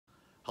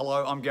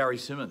Hello, I'm Gary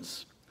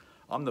Simmons.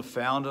 I'm the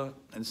founder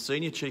and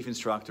senior chief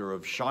instructor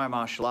of Shire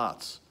Martial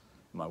Arts.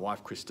 My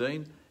wife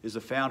Christine is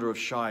the founder of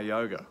Shire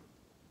Yoga.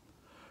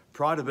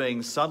 Prior to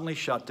being suddenly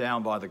shut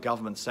down by the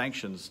government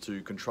sanctions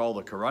to control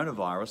the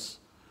coronavirus,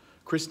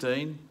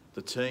 Christine,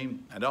 the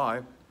team and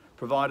I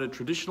provided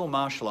traditional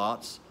martial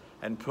arts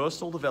and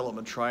personal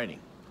development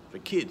training for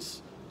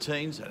kids,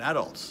 teens and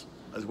adults,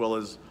 as well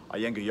as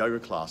Iyengar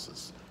yoga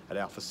classes at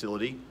our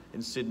facility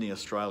in Sydney,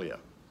 Australia.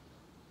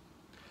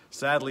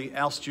 Sadly,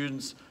 our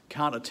students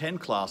can't attend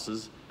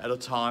classes at a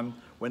time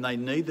when they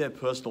need their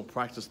personal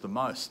practice the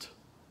most.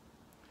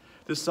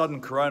 This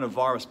sudden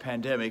coronavirus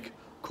pandemic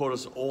caught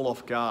us all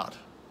off guard.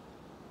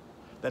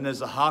 Then there's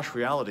the harsh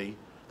reality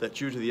that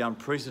due to the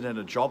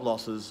unprecedented job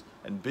losses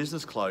and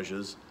business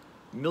closures,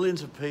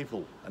 millions of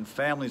people and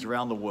families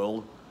around the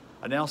world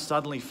are now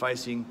suddenly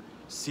facing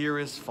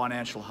serious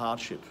financial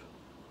hardship.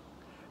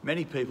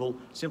 Many people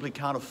simply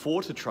can't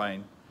afford to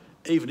train,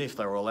 even if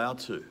they were allowed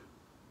to.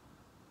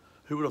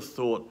 Who would have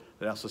thought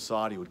that our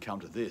society would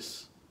come to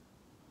this?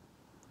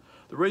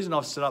 The reason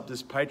I've set up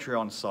this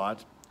Patreon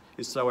site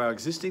is so our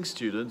existing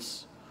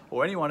students,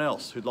 or anyone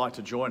else who'd like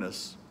to join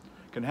us,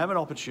 can have an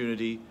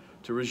opportunity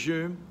to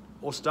resume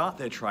or start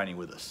their training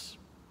with us.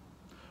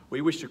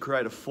 We wish to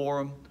create a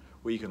forum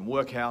where you can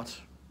work out,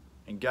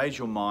 engage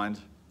your mind,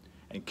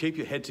 and keep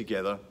your head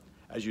together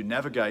as you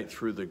navigate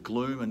through the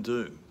gloom and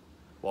doom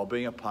while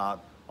being a part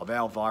of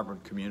our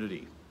vibrant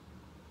community.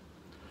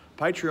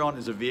 Patreon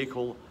is a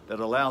vehicle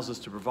that allows us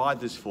to provide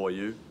this for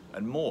you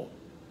and more.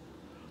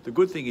 The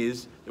good thing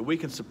is that we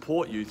can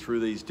support you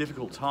through these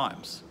difficult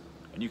times,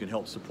 and you can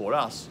help support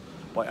us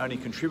by only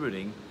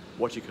contributing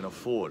what you can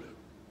afford.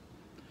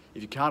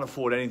 If you can't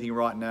afford anything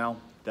right now,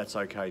 that's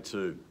okay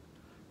too.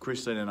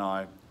 Christine and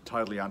I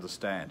totally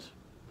understand.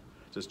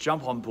 Just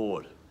jump on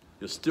board.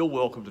 You're still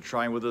welcome to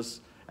train with us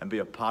and be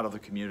a part of the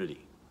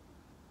community.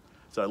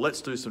 So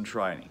let's do some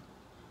training.